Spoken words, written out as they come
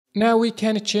Now we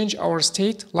can change our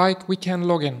state, like we can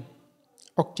log in.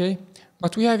 Okay,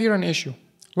 but we have here an issue.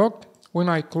 Look, when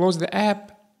I close the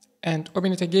app and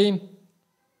open it again,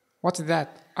 what's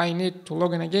that? I need to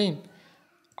log in again.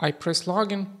 I press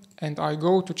login and I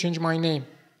go to change my name.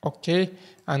 Okay,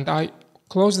 and I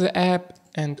close the app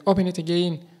and open it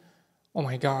again. Oh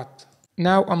my god.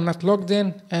 Now I'm not logged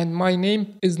in and my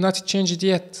name is not changed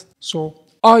yet. So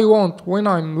I want, when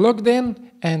I'm logged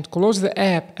in and close the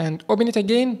app and open it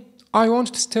again, I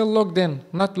want to still logged in,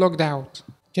 not logged out.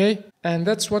 Okay? And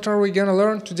that's what are we gonna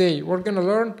learn today. We're gonna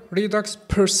learn Redux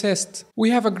Persist. We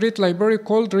have a great library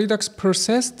called Redux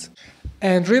Persist,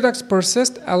 and Redux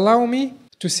Persist allow me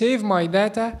to save my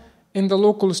data in the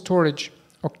local storage.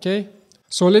 Okay?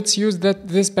 So let's use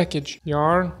this package.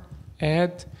 Yarn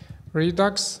add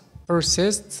Redux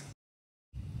Persist.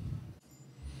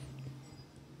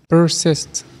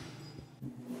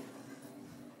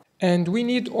 And we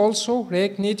need also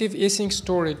React Native async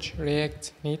storage.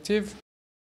 React Native.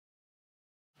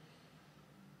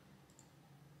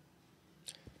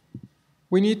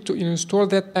 We need to install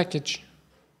that package.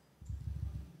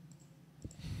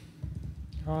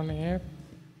 On app.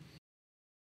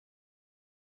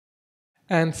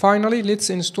 And finally, let's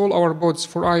install our bots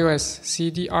for iOS.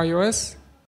 cd iOS.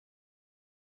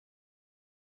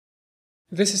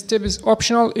 This step is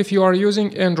optional if you are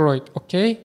using Android,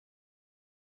 okay?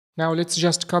 Now let's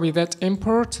just copy that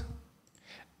import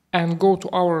and go to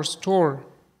our store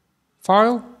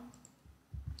file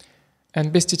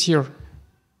and paste it here.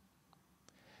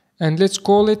 And let's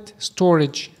call it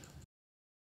storage.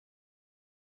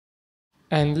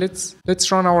 And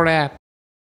let's run our app.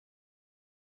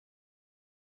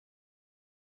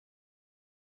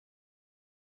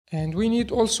 And we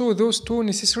need also those two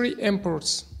necessary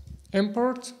imports.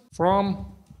 Import from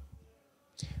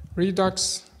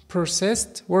Redux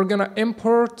Persist. We're gonna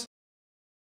import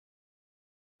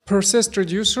persist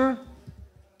reducer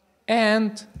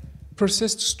and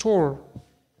persist store.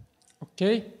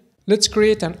 Okay, let's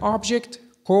create an object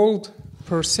called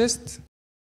persist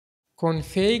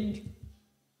config.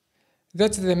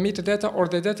 That's the metadata or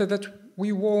the data that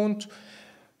we want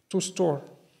to store.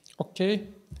 Okay,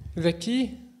 the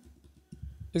key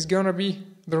is gonna be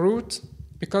the root,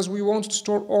 because we want to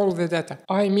store all the data.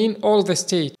 I mean all the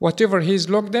state, whatever he's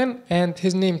logged in and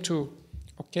his name too.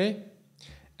 Okay,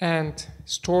 and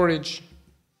storage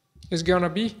is gonna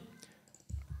be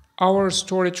our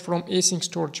storage from async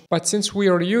storage. But since we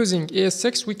are using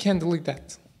ES6, we can delete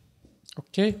that.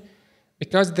 Okay,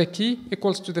 because the key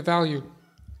equals to the value.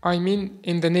 I mean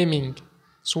in the naming,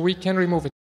 so we can remove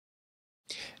it.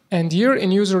 And here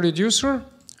in user reducer,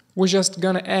 we're just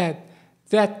gonna add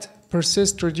that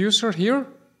persist reducer here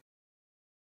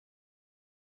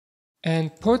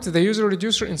and put the user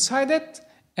reducer inside it,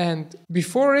 and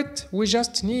before it we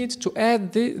just need to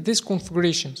add these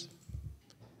configurations.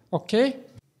 Okay,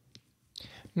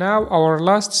 now our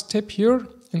last step here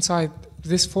inside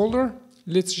this folder,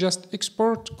 let's just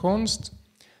export const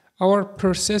our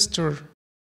persister,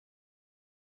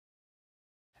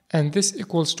 and this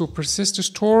equals to persist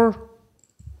store,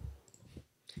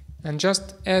 and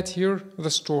just add here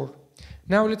the store.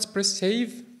 Now let's press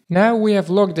save. Now we have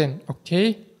logged in.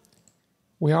 Okay,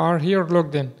 we are here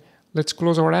logged in. Let's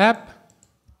close our app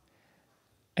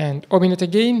and open it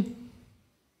again.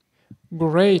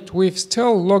 Great, we've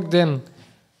still logged in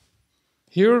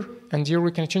here, and here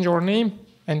we can change our name,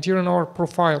 and here in our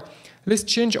profile let's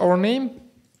change our name.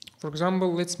 For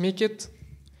example, let's make it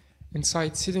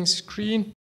inside settings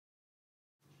screen,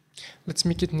 let's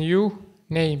make it new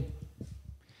name,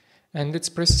 and let's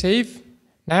press save.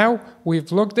 Now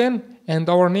we've logged in and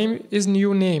our name is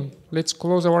new name. Let's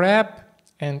close our app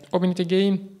and open it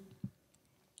again.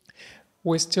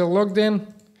 We're still logged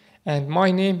in and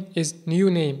my name is new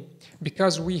name,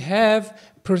 because we have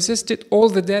persisted all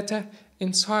the data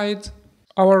inside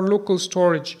our local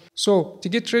storage. So to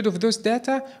get rid of those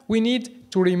data, we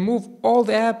need to remove all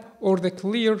the app or the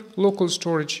clear local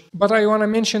storage. But I want to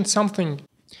mention something.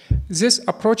 This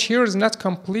approach here is not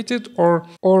completed, or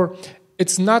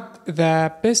it's not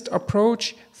the best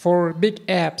approach for big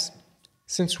apps.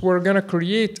 Since we're gonna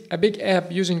create a big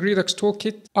app using Redux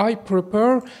Toolkit, I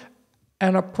prepare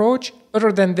an approach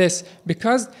better than this,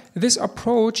 because this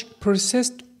approach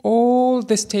persists all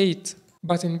the state.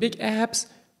 But in big apps,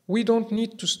 we don't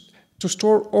need to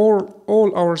store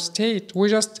all our state. We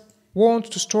just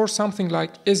want to store something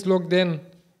like is logged in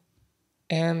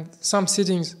and some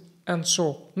settings, and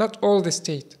so not all the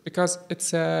state, because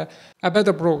it's a bad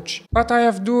approach. But I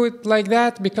have do it like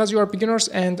that because you are beginners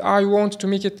and I want to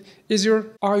make it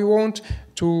easier. I want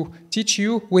to teach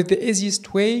you with the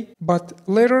easiest way, but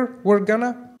later we're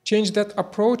gonna change that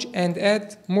approach and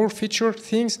add more feature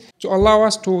things to allow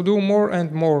us to do more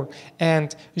and more,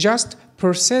 and just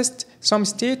persist some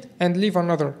state and leave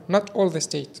another, not all the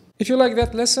state. If you like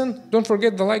that lesson, don't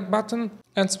forget the like button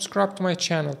and subscribe to my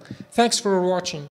channel. Thanks for watching.